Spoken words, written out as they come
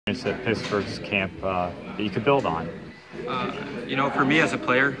At Pittsburgh's camp that you could build on? For me as a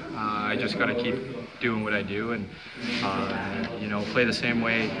player, I just got to keep doing what I do and, play the same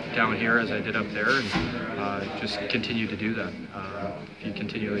way down here as I did up there and just continue to do that. If you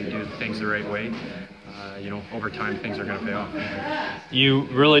continually do things the right way, over time things are going to pay off. You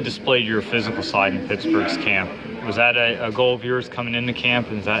really displayed your physical side in Pittsburgh's camp. Was that a goal of yours coming into camp?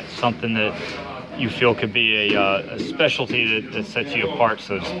 And is that something that you feel could be a specialty that sets you apart,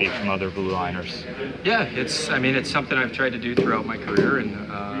 so to speak, from other blue liners? Yeah, it's something I've tried to do throughout my career,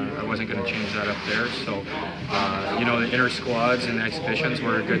 and I wasn't going to change that up there. So, the inter squads and the exhibitions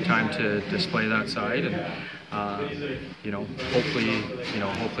were a good time to display that side, and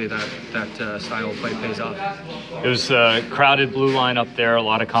hopefully that style of play pays off. It was a crowded blue line up there, a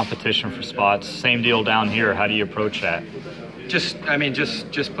lot of competition for spots. Same deal down here. How do you approach that? Just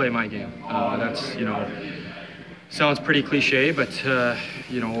play my game. That's, sounds pretty cliche, but,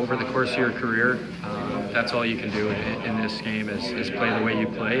 over the course of your career, that's all you can do in this game is play the way you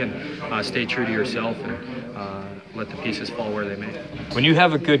play and stay true to yourself and let the pieces fall where they may. When you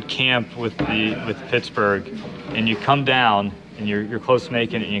have a good camp with Pittsburgh and you come down and you're close to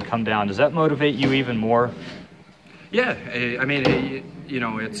making it and you come down, does that motivate you even more? Yeah,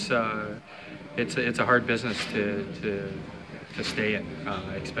 it's a hard business to stay in,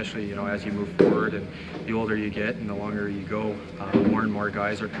 especially as you move forward and the older you get and the longer you go, more and more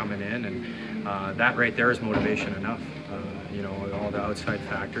guys are coming in, and that right there is motivation enough. All the outside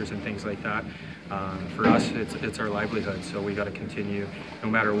factors and things like that. For us, it's our livelihood, so we got to continue, no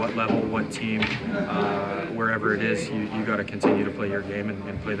matter what level, what team, wherever it is, you got to continue to play your game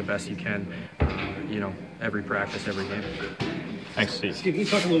and play the best you can. Every practice, every game. Thanks, Steve. Steve, can you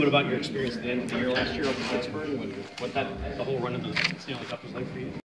talk a little bit about your experience at the end of the year last year over in Pittsburgh and what the whole run of the Stanley Cup was like for you?